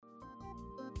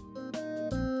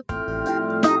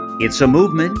It's a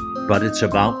movement, but it's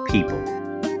about people.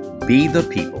 Be the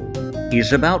People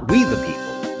is about we the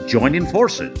people joining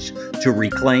forces to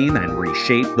reclaim and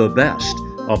reshape the best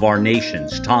of our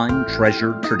nation's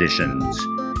time-treasured traditions.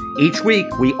 Each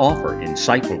week, we offer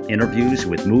insightful interviews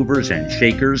with movers and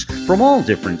shakers from all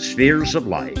different spheres of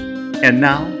life. And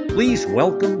now, please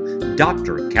welcome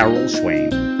Dr. Carol Swain.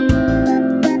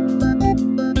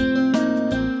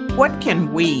 What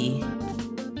can we,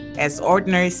 as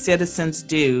ordinary citizens,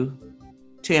 do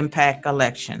to impact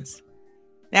elections?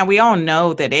 Now, we all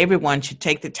know that everyone should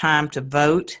take the time to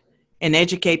vote and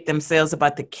educate themselves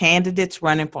about the candidates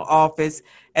running for office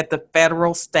at the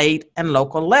federal, state, and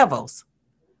local levels.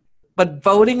 But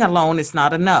voting alone is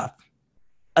not enough,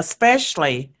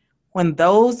 especially when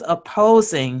those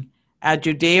opposing our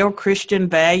Judeo-Christian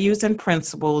values and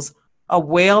principles are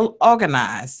well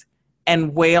organized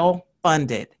and well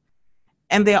funded.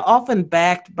 And they're often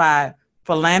backed by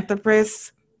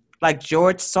philanthropists like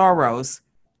George Soros,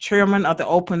 chairman of the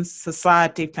Open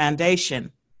Society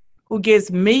Foundation, who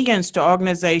gives millions to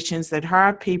organizations that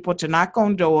hire people to knock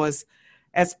on doors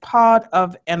as part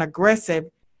of an aggressive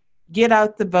get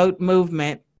out the vote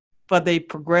movement for the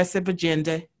progressive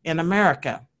agenda in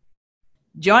America.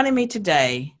 Joining me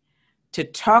today to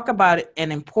talk about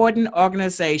an important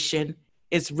organization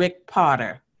is Rick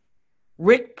Potter.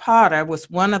 Rick Potter was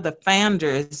one of the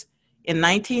founders in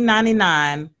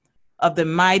 1999 of the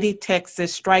Mighty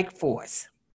Texas Strike Force.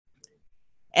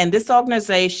 And this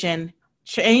organization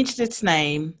changed its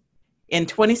name in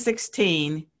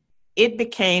 2016. It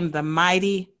became the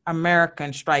Mighty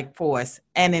American Strike Force.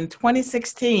 And in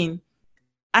 2016,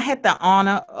 I had the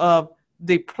honor of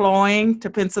deploying to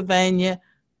Pennsylvania,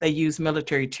 they use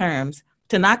military terms,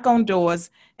 to knock on doors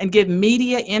and give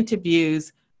media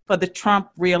interviews for the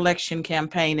Trump re-election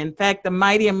campaign. In fact, the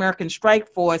Mighty American Strike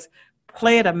Force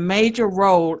played a major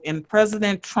role in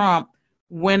President Trump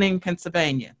winning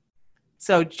Pennsylvania.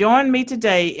 So join me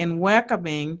today in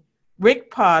welcoming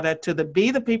Rick Potter to the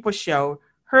Be the People show,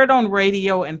 heard on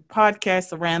radio and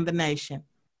podcasts around the nation.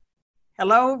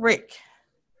 Hello, Rick.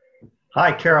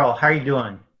 Hi, Carol. How are you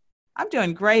doing? I'm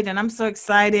doing great, and I'm so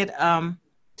excited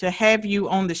to have you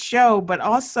on the show, but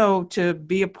also to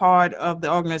be a part of the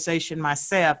organization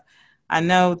myself. I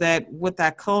know that with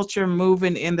our culture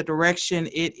moving in the direction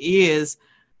it is,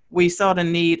 we sort of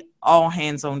need all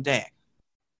hands on deck.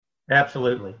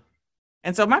 Absolutely.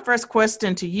 And so my first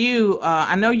question to you,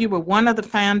 I know you were one of the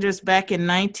founders back in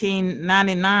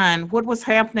 1999. What was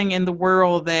happening in the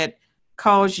world that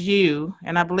caused you,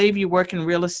 and I believe you work in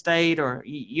real estate or,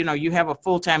 you have a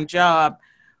full-time job.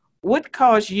 What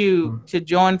caused you to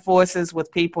join forces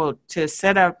with people to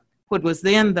set up what was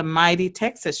then the Mighty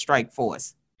Texas Strike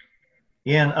Force?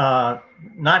 In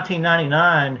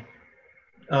 1999,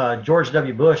 George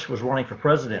W. Bush was running for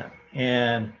president,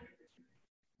 and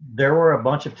there were a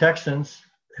bunch of Texans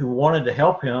who wanted to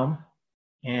help him,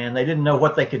 and they didn't know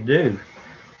what they could do.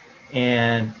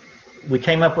 And we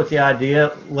came up with the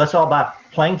idea, let's all buy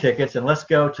plane tickets and let's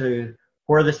go to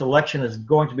where this election is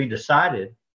going to be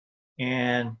decided.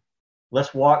 And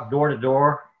let's walk door to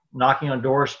door, knocking on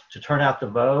doors to turn out the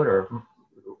vote, or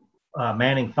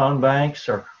manning phone banks,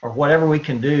 or whatever we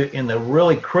can do in the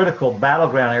really critical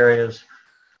battleground areas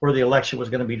where the election was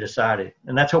going to be decided.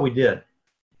 And that's what we did.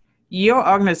 Your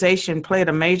organization played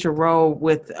a major role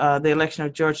with the election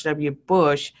of George W.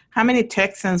 Bush. How many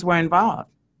Texans were involved?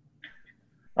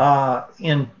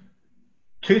 In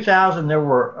 2000, there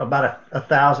were about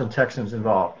 1,000 Texans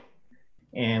involved.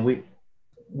 And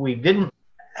we didn't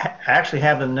actually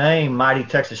have the name Mighty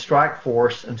Texas Strike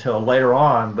Force until later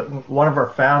on, but one of our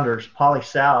founders, Polly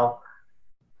Sal,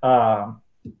 came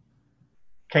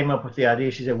up with the idea.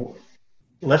 She said,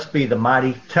 let's be the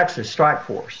Mighty Texas Strike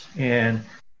Force. And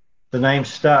the name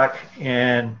stuck,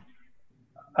 and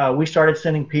we started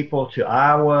sending people to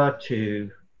Iowa, to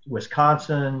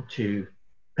Wisconsin, to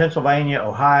Pennsylvania,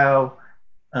 Ohio,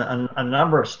 a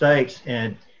number of states,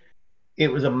 and it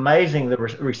was amazing the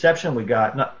reception we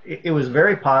got. It was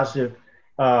very positive.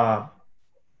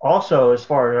 Also, as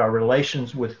far as our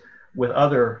relations with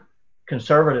other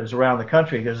conservatives around the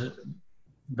country, because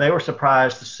they were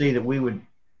surprised to see that we would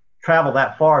travel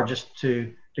that far just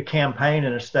to campaign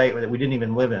in a state that we didn't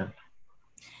even live in.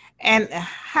 And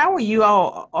how are you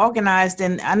all organized?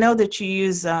 And I know that you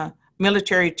use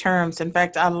military terms. In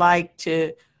fact, I like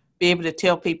to be able to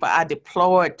tell people I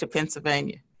deployed to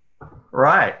Pennsylvania.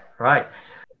 Right.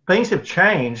 Things have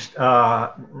changed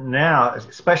now,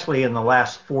 especially in the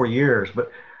last 4 years.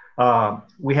 But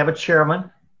we have a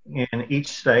chairman in each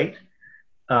state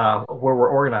where we're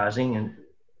organizing, and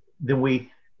then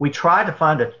we try to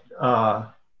find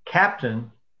a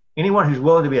captain, anyone who's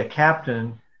willing to be a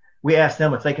captain we ask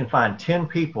them if they can find 10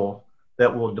 people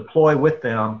that will deploy with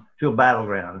them to a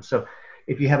battleground. So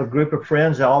if you have a group of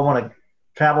friends that all want to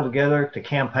travel together to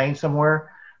campaign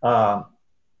somewhere,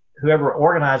 whoever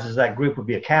organizes that group would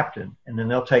be a captain, and then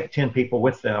they'll take 10 people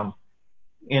with them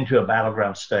into a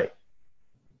battleground state.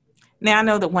 Now, I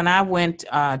know that when I went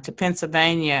to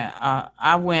Pennsylvania,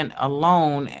 I went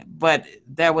alone, but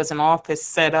there was an office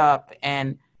set up,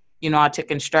 and, I took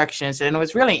instructions. And it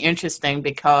was really interesting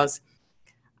because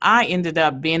I ended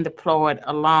up being deployed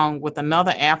along with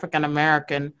another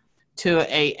African-American to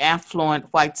a affluent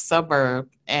white suburb.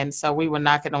 And so we were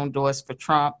knocking on doors for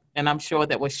Trump. And I'm sure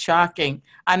that was shocking.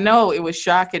 I know it was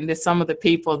shocking to some of the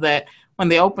people that when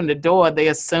they opened the door, they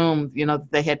assumed,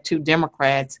 they had two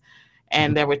Democrats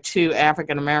and there were two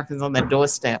African-Americans on their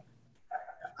doorstep.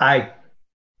 I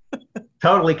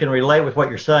totally can relate with what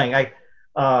you're saying.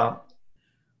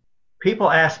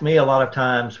 People ask me a lot of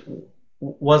times,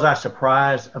 was I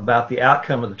surprised about the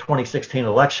outcome of the 2016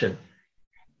 election?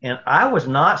 And I was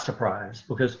not surprised,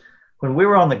 because when we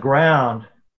were on the ground,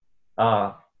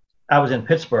 I was in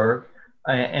Pittsburgh,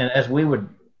 and as we would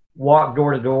walk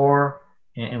door to door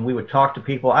and we would talk to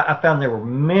people, I found there were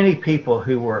many people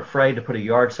who were afraid to put a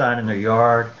yard sign in their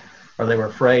yard, or they were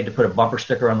afraid to put a bumper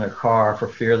sticker on their car for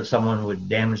fear that someone would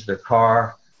damage their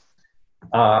car.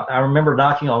 I remember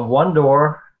knocking on one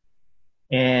door,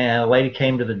 and a lady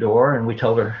came to the door, and we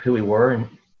told her who we were, and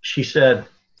she said,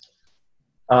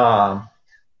 my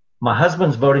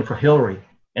husband's voting for Hillary.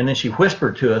 And then she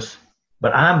whispered to us,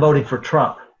 but I'm voting for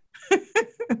Trump.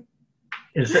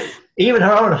 Even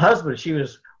her own husband, she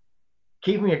was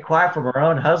keeping it quiet from her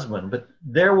own husband. But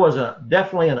there was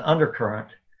definitely an undercurrent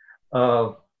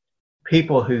of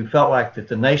people who felt like that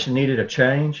the nation needed a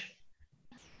change.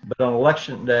 But on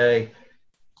election day,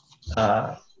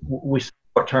 we saw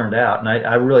what turned out. And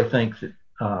I really think that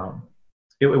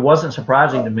it wasn't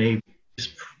surprising to me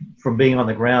just from being on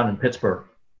the ground in Pittsburgh.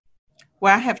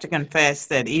 Well, I have to confess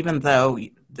that even though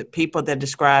the people that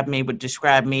describe me would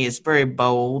describe me as very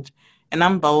bold, and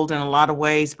I'm bold in a lot of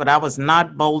ways, but I was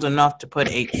not bold enough to put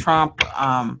a Trump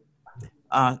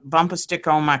bumper sticker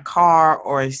on my car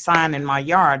or a sign in my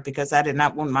yard, because I did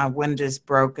not want my windows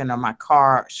broken or my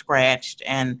car scratched.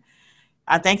 And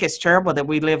I think it's terrible that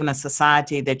we live in a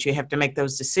society that you have to make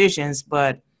those decisions,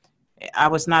 but I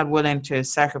was not willing to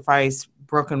sacrifice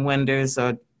broken windows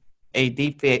or a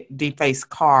defaced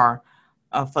car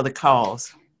for the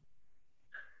cause.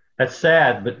 That's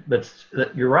sad, but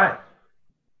you're right.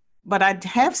 But I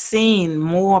have seen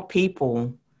more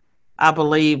people, I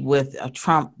believe, with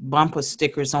Trump bumper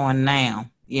stickers on now,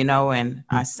 and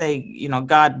I say,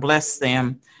 God bless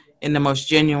them in the most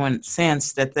genuine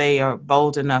sense that they are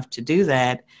bold enough to do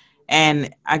that.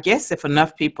 And I guess if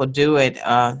enough people do it,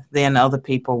 then other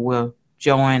people will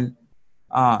join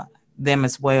them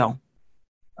as well.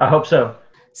 I hope so.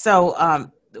 So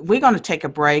we're going to take a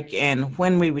break. And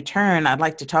when we return, I'd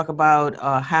like to talk about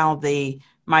how the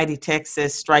Mighty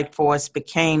Texas Strike Force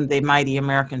became the Mighty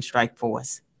American Strike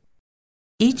Force.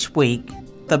 Each week,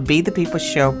 the Be the People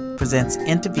Show presents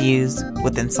interviews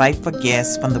with insightful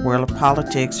guests from the world of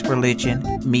politics, religion,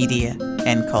 media,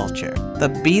 and culture. The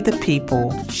Be the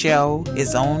People Show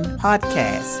is on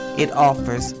podcast. It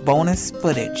offers bonus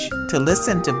footage. To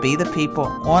listen to Be the People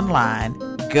online,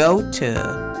 go to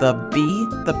the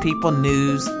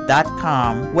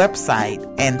BeThePeopleNews.com website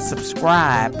and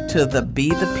subscribe to the Be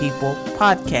the People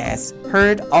podcast,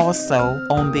 heard also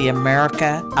on the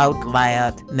America Out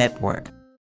Loud Network.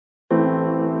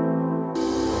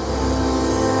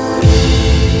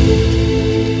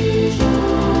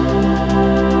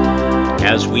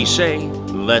 As we say,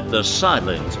 let the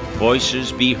silent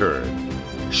voices be heard.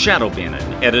 Shadow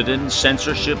banning, editing,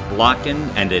 censorship, blocking,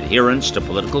 and adherence to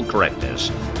political correctness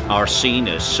are seen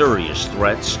as serious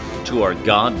threats to our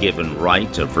God-given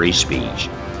right to free speech.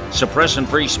 Suppressing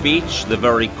free speech, the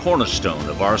very cornerstone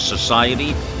of our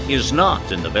society, is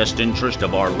not in the best interest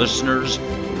of our listeners,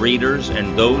 readers,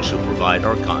 and those who provide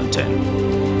our content.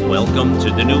 Welcome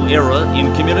to the new era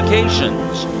in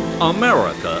communications.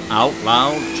 America Out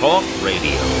Loud Talk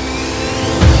Radio.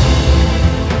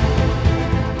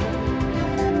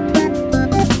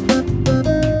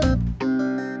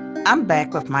 I'm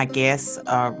back with my guest,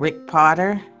 Rick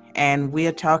Potter, and we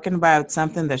are talking about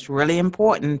something that's really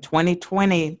important.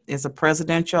 2020 is a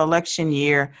presidential election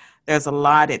year. There's a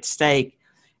lot at stake.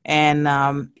 And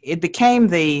it became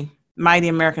the Mighty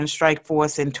American Strike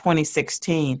Force in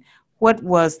 2016. What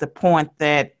was the point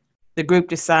that the group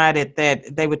decided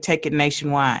that they would take it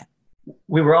nationwide?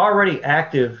 We were already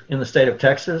active in the state of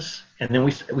Texas, and then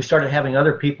we started having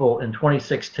other people in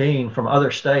 2016 from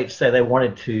other states say they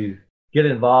wanted to get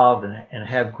involved and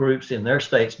have groups in their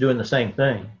states doing the same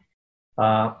thing.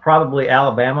 Probably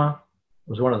Alabama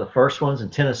was one of the first ones, in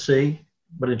Tennessee.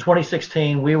 But in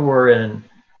 2016, we were in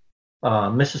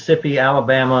Mississippi,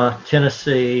 Alabama,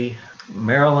 Tennessee,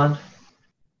 Maryland,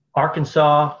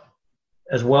 Arkansas,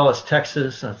 as well as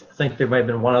Texas. I think there may have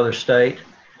been one other state.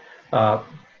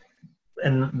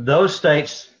 And those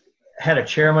states had a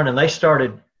chairman, and they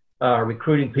started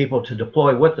recruiting people to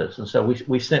deploy with us. And so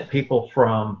we sent people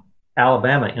from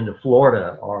Alabama into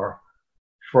Florida, or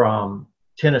from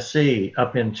Tennessee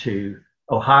up into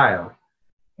Ohio.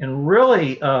 And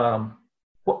really,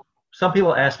 some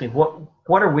people ask me,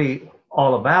 what are we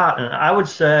all about? And I would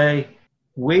say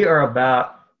we are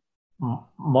about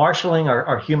marshaling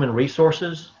our human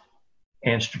resources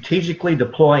and strategically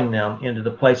deploying them into the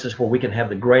places where we can have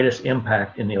the greatest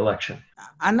impact in the election.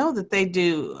 I know that they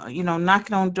do,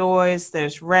 knocking on doors,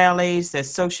 there's rallies,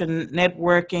 there's social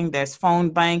networking, there's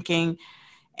phone banking,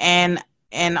 and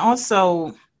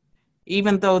also,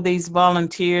 even though these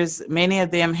volunteers, many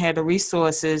of them had the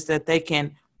resources that they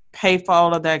can pay for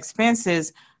all of their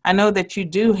expenses, I know that you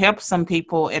do help some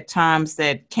people at times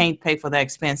that can't pay for their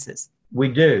expenses. We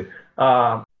do.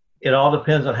 It all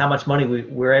depends on how much money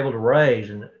we're able to raise.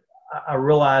 And I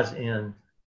realized in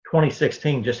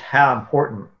 2016 just how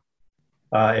important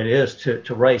it is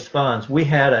to raise funds. We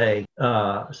had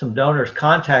some donors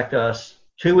contact us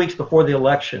 2 weeks before the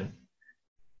election,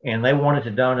 and they wanted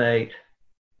to donate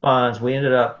funds. We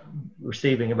ended up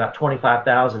receiving about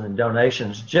 $25,000 in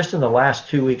donations just in the last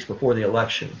 2 weeks before the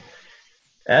election.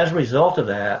 As a result of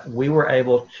that, we were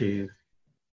able to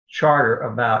charter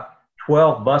about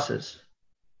 12 buses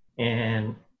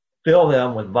and fill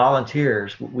them with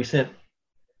volunteers. We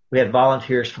had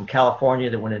volunteers from California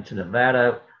that went into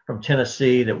Nevada, from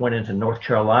Tennessee that went into North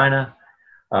Carolina,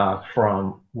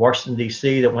 from Washington,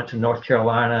 D.C. that went to North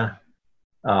Carolina,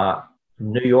 from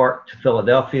New York to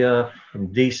Philadelphia,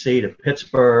 from D.C. to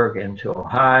Pittsburgh and to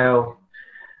Ohio.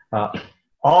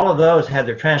 All of those had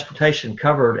their transportation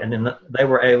covered, and then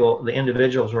the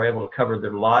individuals were able to cover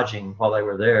their lodging while they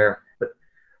were there.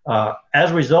 But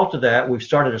as a result of that, we've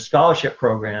started a scholarship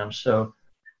program. So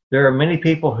there are many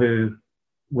people who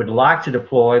would like to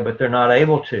deploy, but they're not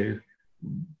able to,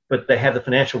 but they have the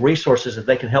financial resources that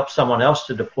they can help someone else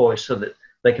to deploy so that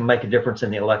they can make a difference in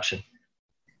the election.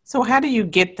 So how do you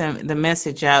get the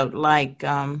message out? Like,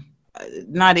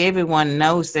 not everyone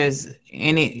knows there's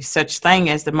any such thing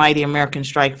as the Mighty American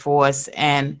Strike Force.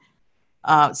 And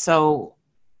so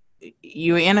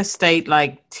you're in a state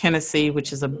like Tennessee,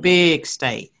 which is a big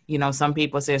state. Some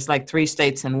people say it's like 3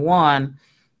 states in one.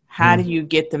 How do you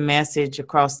get the message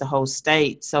across the whole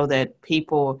state so that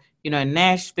people, in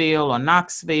Nashville or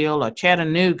Knoxville or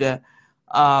Chattanooga,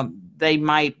 they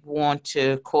might want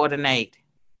to coordinate?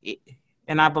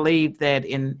 And I believe that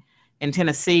in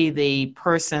Tennessee, the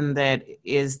person that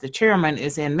is the chairman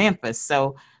is in Memphis.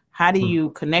 So how do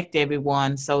you connect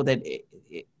everyone so that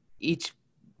each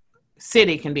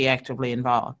city can be actively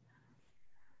involved?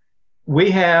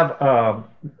 We have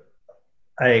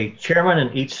a chairman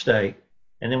in each state,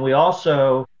 and then we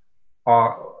also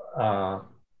are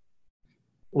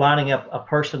lining up a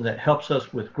person that helps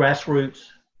us with grassroots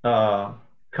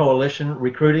coalition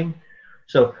recruiting.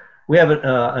 So we have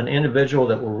an individual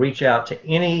that will reach out to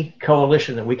any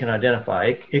coalition that we can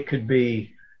identify. It could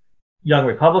be Young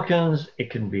Republicans, it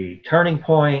can be Turning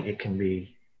Point, it can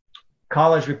be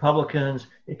College Republicans,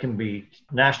 it can be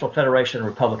National Federation of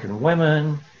Republican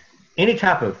Women, any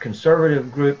type of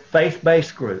conservative group,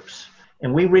 faith-based groups.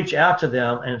 And we reach out to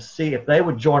them and see if they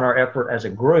would join our effort as a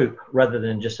group rather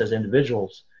than just as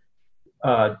individuals.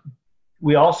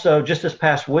 We also, just this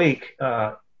past week,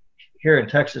 here in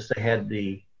Texas, they had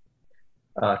the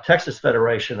Texas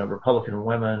Federation of Republican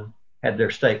Women had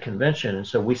their state convention. And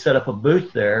so we set up a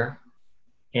booth there,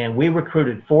 and we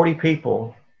recruited 40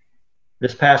 people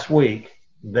this past week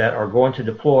that are going to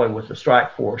deploy with the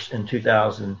strike force in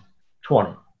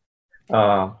 2020.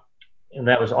 And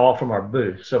that was all from our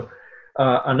booth. So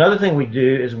another thing we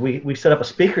do is we set up a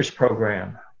speakers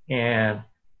program, and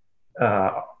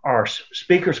our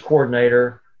speakers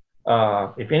coordinator,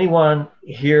 if anyone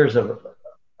hears of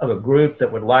a group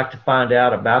that would like to find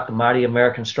out about the Mighty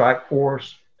American Strike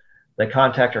Force, they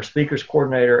contact our speakers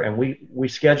coordinator, and we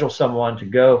schedule someone to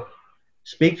go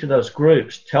speak to those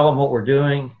groups, tell them what we're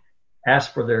doing,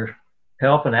 ask for their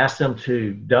help, and ask them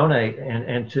to donate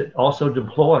and to also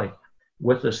deploy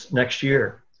with us next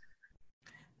year.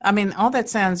 I mean, all that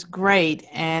sounds great.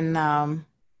 And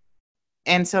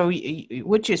so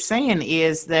what you're saying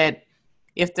is that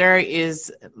if there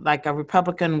is like a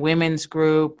Republican women's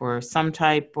group or some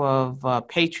type of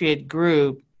patriot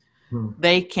group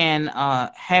they can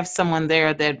have someone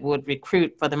there that would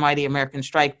recruit for the Mighty American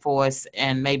Strike Force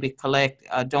and maybe collect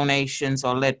donations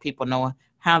or let people know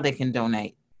how they can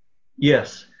donate.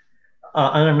 Yes.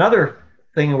 And another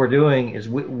thing we're doing is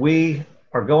we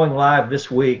are going live this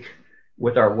week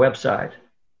with our website,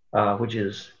 which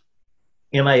is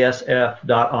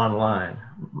masf.online,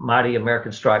 Mighty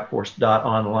American Strike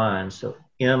Force.online. So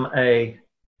MAS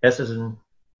as in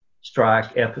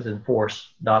strike, F as in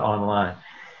force.online.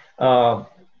 As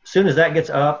soon as that gets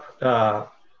up,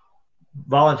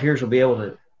 volunteers will be able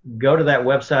to go to that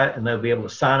website and they'll be able to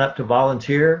sign up to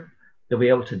volunteer. They'll be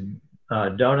able to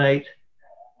donate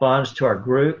funds to our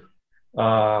group.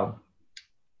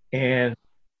 And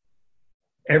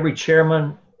every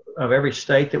chairman of every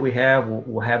state that we have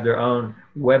will have their own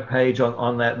webpage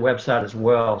on that website as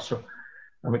well. So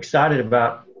I'm excited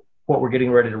about what we're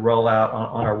getting ready to roll out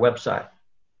on our website.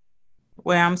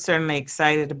 Well, I'm certainly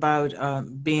excited about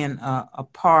being a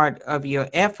part of your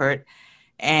effort.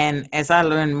 And as I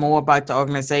learn more about the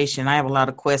organization, I have a lot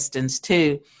of questions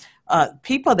too.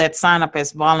 People that sign up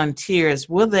as volunteers,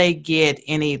 will they get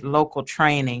any local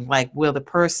training? Like, will the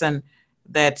person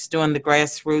that's doing the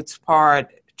grassroots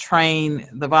part train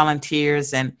the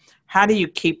volunteers? And how do you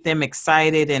keep them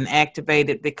excited and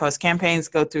activated? Because campaigns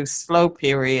go through slow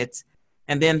periods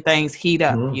and then things heat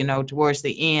up, towards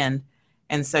the end.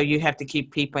 And so you have to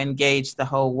keep people engaged the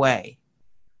whole way.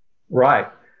 Right.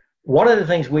 One of the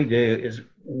things we do is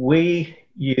we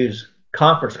use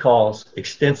conference calls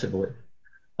extensively.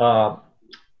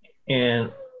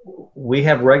 And we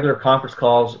have regular conference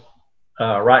calls.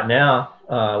 Right now,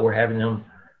 we're having them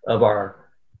of our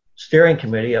steering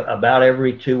committee about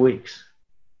every 2 weeks.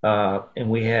 And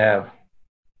we have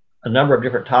a number of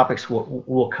different topics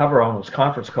we'll cover on those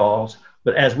conference calls.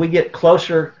 But as we get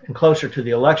closer and closer to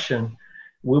the election,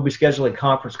 we'll be scheduling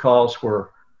conference calls where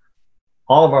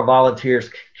all of our volunteers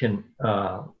can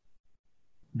dial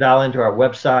into our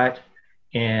website,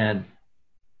 and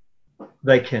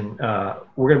they can.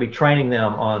 We're going to be training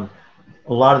them on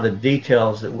a lot of the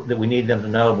details that we need them to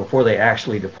know before they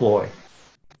actually deploy.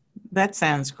 That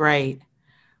sounds great.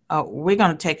 We're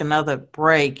going to take another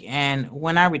break, and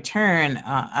when I return,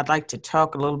 I'd like to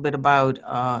talk a little bit about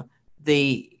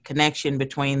the connection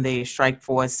between the strike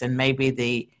force and maybe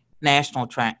the national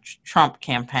Trump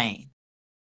campaign.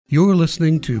 You're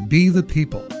listening to Be the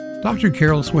People. Dr.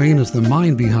 Carol Swain is the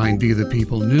mind behind Be the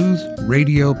People News,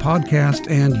 radio, podcast,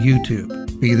 and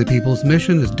YouTube. Be the People's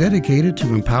mission is dedicated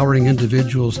to empowering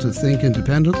individuals to think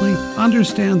independently,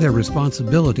 understand their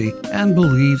responsibility, and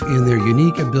believe in their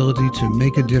unique ability to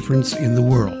make a difference in the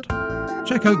world.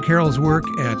 Check out Carol's work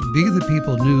at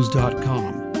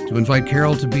bethepeoplenews.com. To invite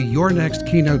Carol to be your next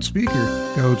keynote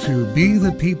speaker, go to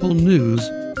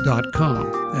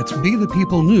bethepeoplenews.com. That's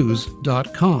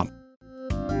bethepeoplenews.com.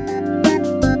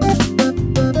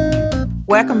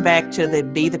 Welcome back to the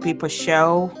Be the People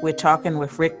show. We're talking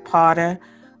with Rick Potter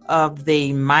of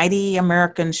the Mighty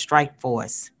American Strike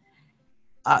Force.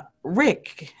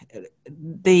 Rick,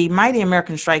 the Mighty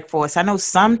American Strike Force, I know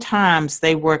sometimes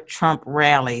they work Trump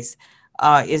rallies.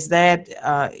 Is that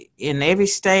in every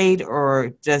state,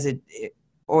 or is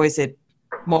it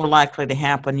more likely to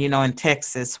happen, in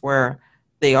Texas where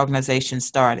the organization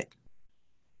started?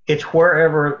 It's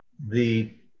wherever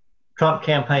the Trump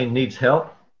campaign needs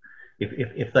help.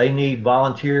 If they need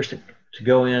volunteers to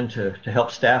go in to help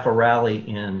staff a rally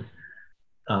in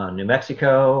New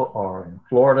Mexico or in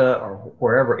Florida or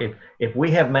wherever, if we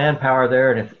have manpower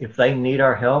there and if they need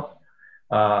our help,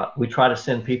 we try to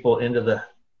send people into the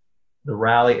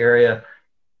rally area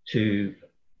to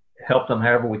help them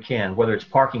however we can, whether it's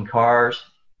parking cars,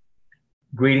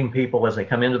 greeting people as they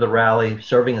come into the rally,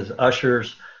 serving as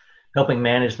ushers, helping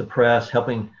manage the press,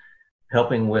 helping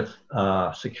with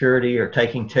security or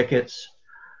taking tickets.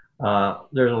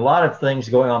 There's a lot of things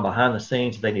going on behind the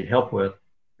scenes that they need help with,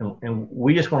 and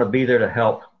we just want to be there to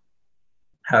help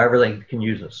however they can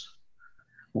use us.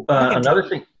 Another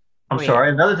thing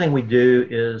we do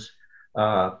is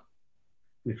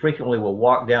we frequently will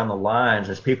walk down the lines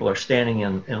as people are standing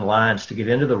in lines to get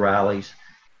into the rallies,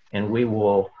 and we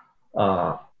will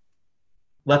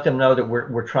let them know that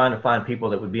we're trying to find people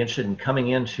that would be interested in coming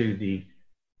into the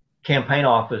campaign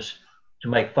office to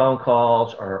make phone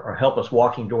calls or help us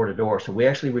walking door to door. So we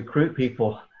actually recruit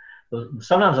people.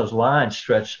 Sometimes those lines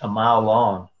stretch a mile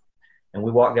long, and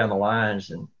we walk down the lines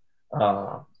and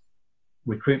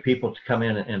recruit people to come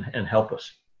in and help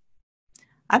us.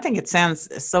 I think it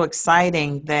sounds so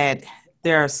exciting that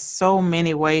there are so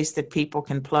many ways that people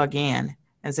can plug in.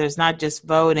 And so it's not just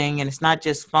voting and it's not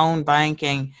just phone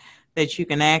banking, that you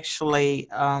can actually,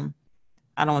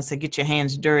 I I don't want to say get your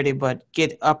hands dirty, but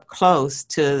get up close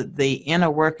to the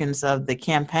inner workings of the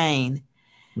campaign.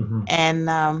 Mm-hmm. And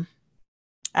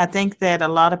I think that a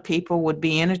lot of people would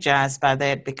be energized by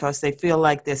that because they feel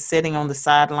like they're sitting on the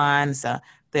sidelines.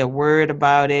 They're worried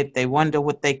about it. They wonder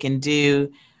what they can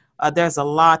do. There's a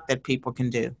lot that people can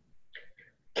do.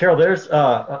 Carol,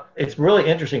 it's really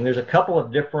interesting. There's a couple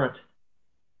of different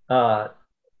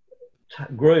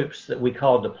groups that we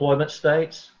call deployment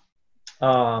states.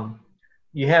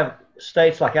 You have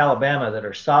states like Alabama that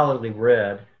are solidly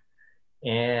red,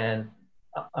 and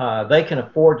they can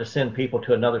afford to send people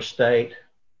to another state,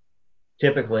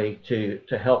 typically to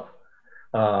help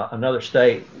another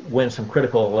state win some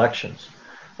critical elections.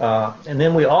 And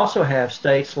then we also have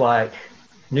states like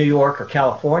New York or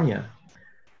California,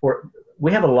 where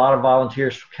we have a lot of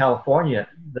volunteers from California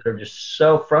that are just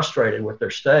so frustrated with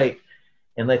their state,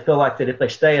 and they feel like that if they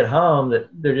stay at home, that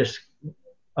they're just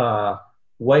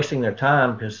wasting their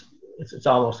time because it's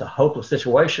almost a hopeless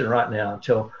situation right now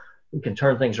until we can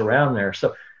turn things around there.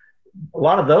 So a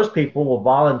lot of those people will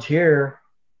volunteer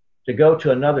to go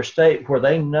to another state where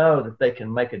they know that they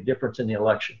can make a difference in the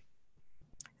election.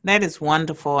 That is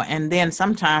wonderful. And then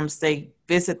sometimes they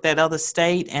visit that other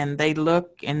state and they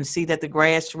look and see that the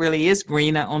grass really is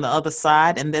greener on the other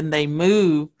side, and then they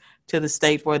move to the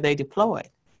state where they deploy.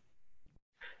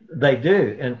 They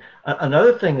do. And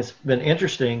another thing that's been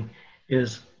interesting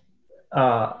is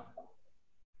a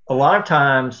lot of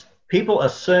times people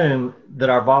assume that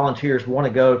our volunteers want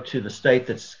to go to the state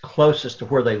that's closest to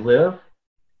where they live,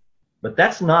 but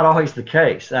that's not always the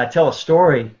case. I tell a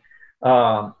story.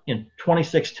 In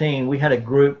 2016, we had a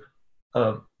group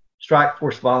of strike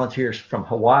force volunteers from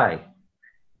Hawaii,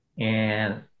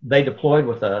 and they deployed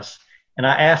with us. And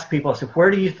I asked people, I said,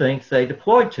 where do you think they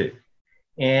deployed to?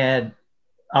 And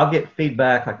I'll get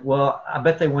feedback like, well, I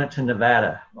bet they went to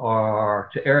Nevada or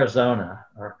to Arizona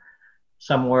or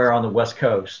somewhere on the West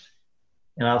Coast.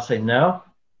 And I'll say, no,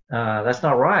 that's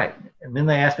not right. And then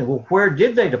they ask me, well, where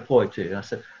did they deploy to? And I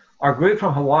said, our group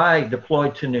from Hawaii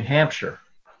deployed to New Hampshire.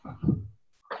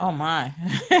 Oh, my.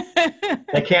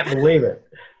 They can't believe it.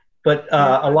 But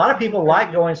a lot of people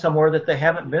like going somewhere that they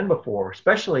haven't been before,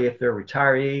 especially if they're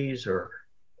retirees or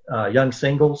young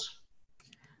singles.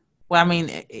 Well, I mean,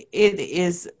 it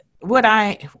is what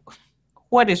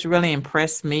has really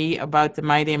impressed me about the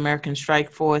Mighty American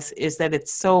Strike Force is that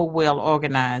it's so well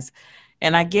organized.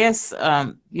 And I guess,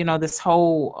 this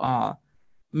whole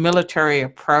military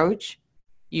approach,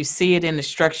 you see it in the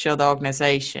structure of the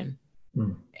organization.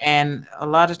 Mm. And a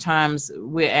lot of times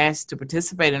we're asked to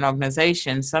participate in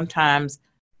organizations. Sometimes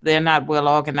they're not well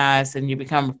organized and you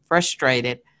become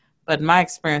frustrated. But my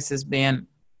experience has been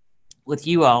with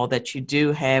you all that you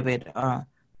do have it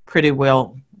pretty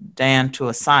well down to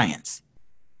a science.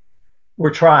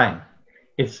 We're trying.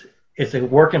 It's a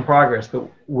work in progress, but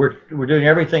we're doing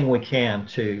everything we can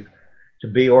to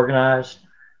be organized.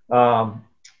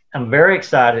 I'm very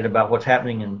excited about what's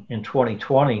happening in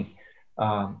 2020.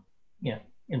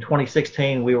 In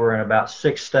 2016, we were in about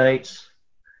 6 states.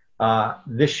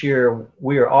 This year,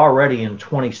 we are already in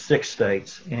 26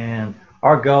 states, and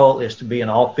our goal is to be in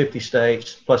all 50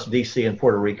 states, plus DC and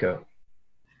Puerto Rico.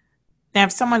 Now,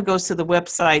 if someone goes to the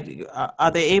website,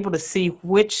 are they able to see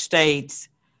which states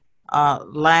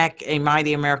lack a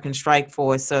Mighty American Strike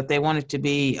Force? So if they wanted to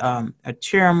be a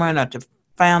chairman or to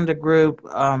found a group,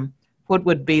 what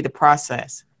would be the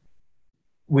process?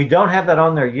 We don't have that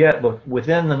on there yet, but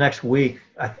within the next week,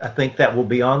 I think that will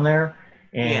be on there,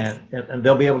 and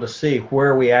they'll be able to see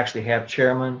where we actually have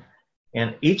chairmen.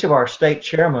 And each of our state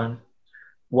chairmen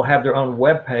will have their own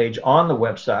web page on the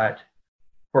website.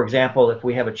 For example, if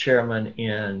we have a chairman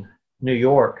in New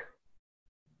York,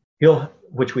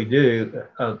 which we do,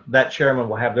 that chairman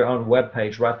will have their own web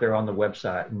page right there on the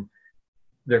website and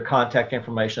their contact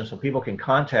information, so people can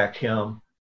contact him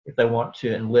if they want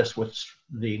to enlist with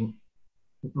the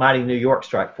Mighty New York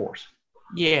Strike Force.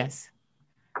 Yes,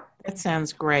 that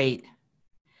sounds great.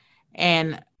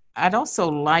 And I'd also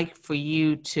like for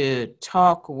you to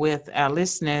talk with our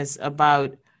listeners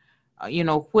about,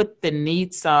 what the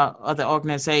needs are of the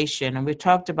organization. And we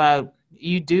talked about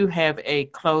you do have a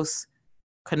close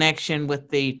connection with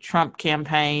the Trump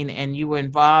campaign, and you were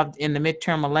involved in the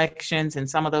midterm elections and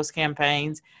some of those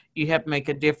campaigns. You helped make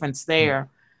a difference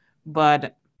there.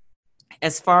 But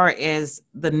as far as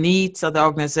the needs of the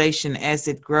organization as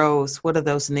it grows, what are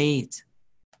those needs?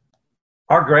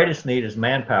 Our greatest need is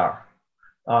manpower.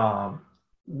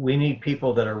 We need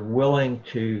people that are willing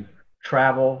to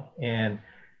travel, and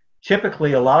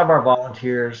typically a lot of our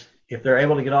volunteers, if they're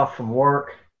able to get off from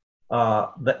work,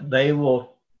 they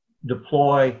will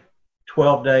deploy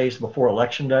 12 days before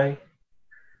Election Day.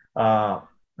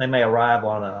 They may arrive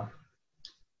on a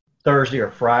Thursday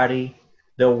or Friday.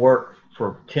 They'll work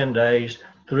for 10 days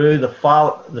through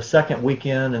the second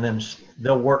weekend, and then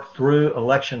they'll work through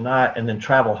election night and then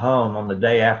travel home on the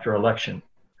day after election.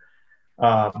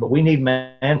 But we need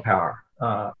manpower.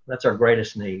 That's our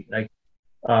greatest need.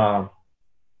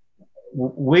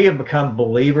 We have become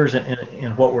believers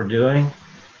in what we're doing.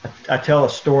 I tell a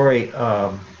story.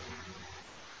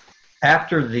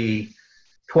 After the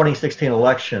 2016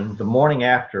 election, the morning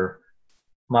after,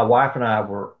 my wife and I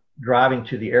were driving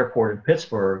to the airport in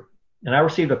Pittsburgh, and I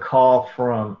received a call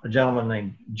from a gentleman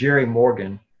named Jerry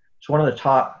Morgan. He's one of the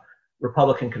top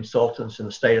Republican consultants in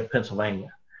the state of Pennsylvania.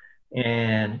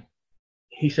 And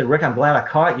he said, "Rick, I'm glad I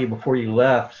caught you before you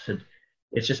left." He said,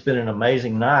 "It's just been an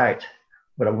amazing night,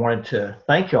 but I wanted to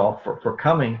thank y'all for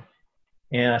coming."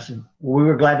 And I said, "We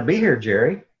were glad to be here,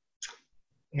 Jerry."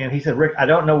 And he said, "Rick, I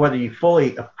don't know whether you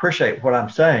fully appreciate what I'm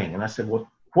saying." And I said, "Well,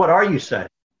 what are you saying?"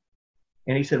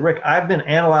 And he said, "Rick, I've been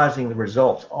analyzing the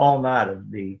results all night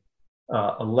of the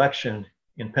election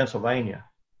in Pennsylvania."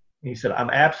 And he said, "I'm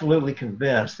absolutely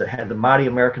convinced that had the mighty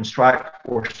American strike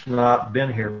force not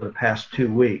been here for the past 2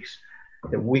 weeks,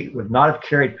 that we would not have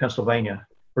carried Pennsylvania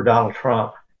for Donald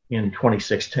Trump in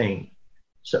 2016.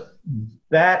 So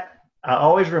that, I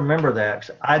always remember that,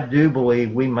 because I do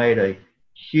believe we made a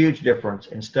huge difference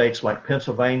in states like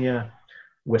Pennsylvania,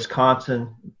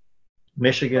 Wisconsin,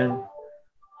 Michigan,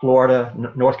 Florida,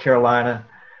 North Carolina,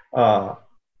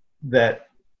 that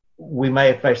we may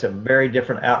have faced a very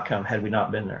different outcome had we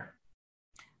not been there.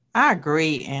 I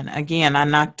agree. And again, I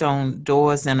knocked on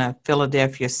doors in a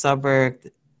Philadelphia suburb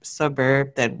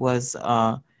that was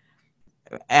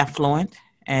affluent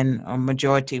and a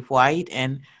majority white.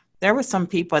 And there were some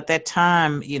people at that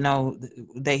time,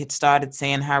 they had started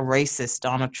saying how racist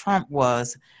Donald Trump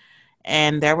was.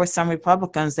 And there were some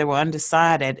Republicans that were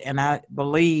undecided. And I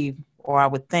believe, or I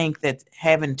would think, that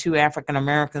having 2 African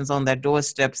Americans on their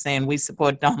doorstep saying we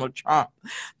support Donald Trump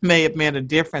may have made a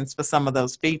difference for some of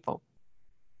those people.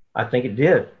 I think it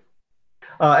did.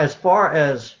 As far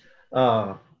as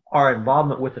our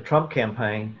involvement with the Trump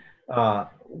campaign,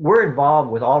 we're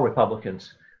involved with all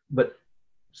Republicans, but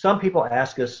some people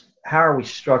ask us, how are we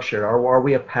structured? Are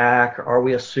we a PAC? Or are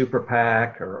we a super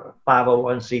PAC or a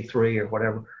 501c3 or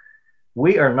whatever?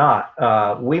 We are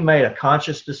not. We made a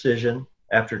conscious decision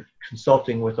after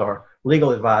consulting with our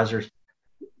legal advisors.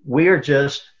 We are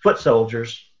just foot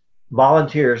soldiers,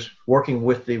 volunteers working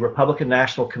with the Republican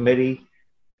National Committee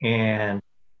and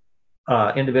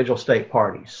individual state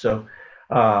parties. So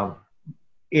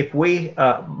if we,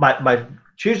 by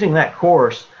choosing that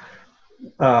course,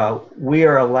 we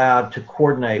are allowed to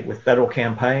coordinate with federal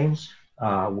campaigns,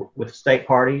 with state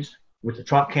parties, with the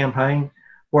Trump campaign.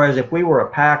 Whereas if we were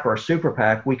a PAC or a super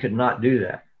PAC, we could not do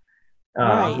that.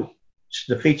 Right. Which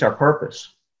defeats our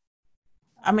purpose.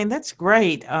 I mean, that's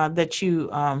great that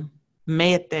you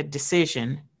made that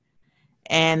decision.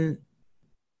 And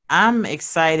I'm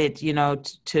excited,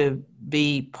 to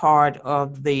be part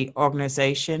of the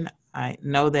organization. I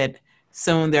know that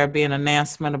soon there'll be an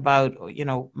announcement about,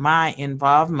 my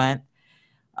involvement.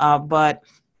 But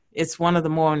it's one of the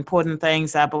more important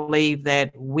things I believe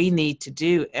that we need to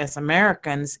do as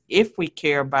Americans if we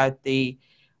care about the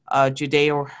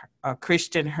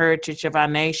Judeo-Christian heritage of our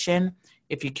nation,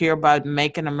 if you care about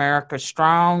making America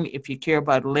strong, if you care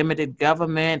about limited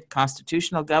government,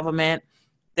 constitutional government.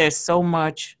 There's so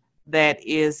much that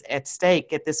is at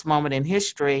stake at this moment in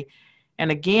history.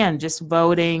 And again, just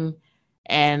voting,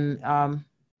 and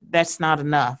that's not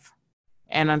enough.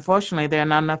 And unfortunately, there are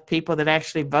not enough people that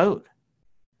actually vote.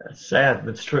 That's sad,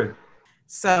 but it's true.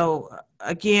 So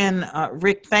again,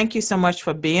 Rick, thank you so much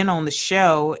for being on the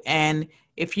show. And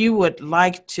if you would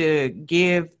like to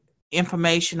give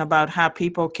information about how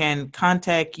people can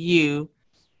contact you,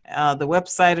 the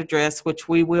website address, which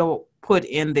we will put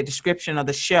in the description of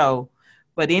the show,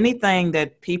 but anything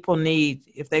that people need,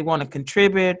 if they want to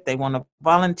contribute, they want to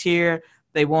volunteer,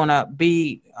 they want to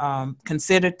be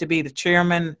considered to be the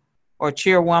chairman or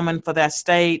chairwoman for that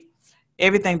state,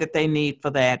 everything that they need for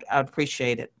that, I'd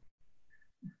appreciate it.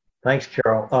 Thanks,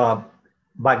 Carol.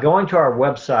 By going to our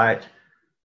website,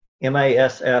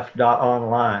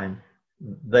 masf.online,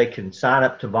 they can sign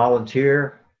up to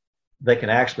volunteer. They can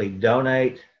actually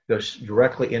donate, goes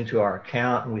directly into our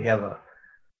account, and we have a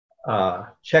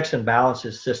checks and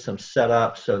balances system set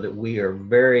up so that we are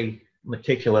very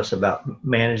meticulous about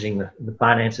managing the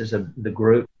finances of the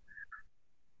group.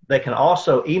 They can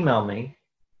also email me,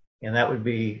 and that would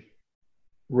be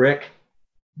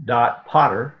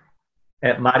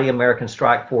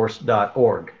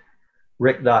rick.potter@mightyamericanstrikeforce.org.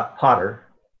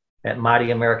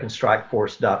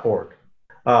 rick.potter@mightyamericanstrikeforce.org.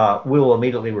 We will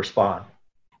immediately respond.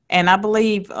 And I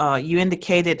believe you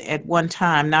indicated at one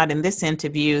time, not in this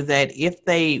interview, that if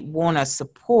they want to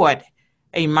support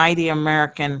a Mighty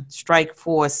American Strike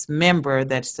Force member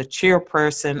that's the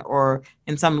chairperson or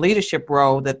in some leadership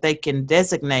role, that they can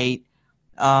designate,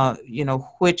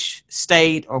 which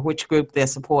state or which group they're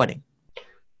supporting.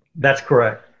 That's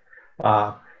correct.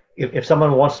 If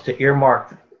someone wants to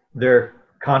earmark their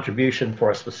contribution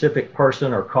for a specific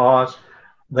person or cause,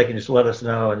 they can just let us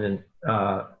know, and then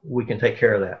we can take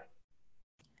care of that.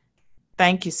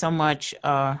 Thank you so much,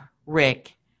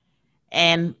 Rick.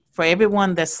 And for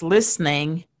everyone that's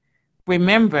listening,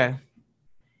 remember,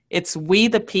 it's we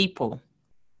the people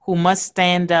who must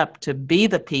stand up to be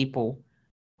the people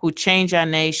who change our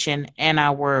nation and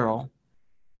our world.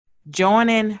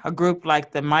 Joining a group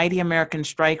like the Mighty American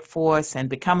Strike Force and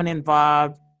becoming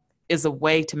involved is a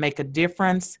way to make a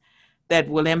difference that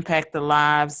will impact the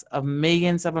lives of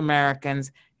millions of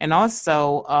Americans and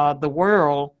also the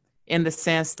world, in the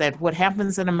sense that what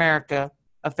happens in America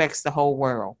affects the whole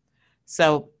world.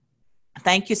 So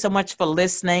thank you so much for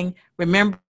listening.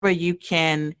 Remember, you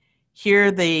can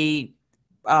hear this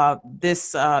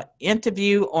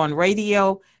interview on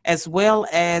radio as well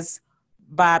as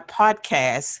by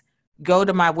podcast. Go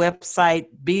to my website,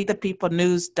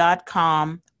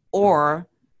 bethepeoplenews.com, or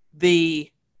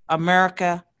the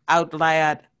America Out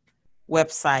Loud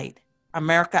website,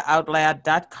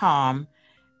 americaoutloud.com,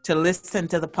 to listen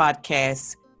to the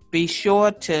podcast. Be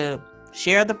sure to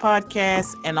share the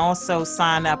podcast and also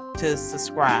sign up to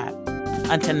subscribe.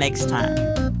 Until next time.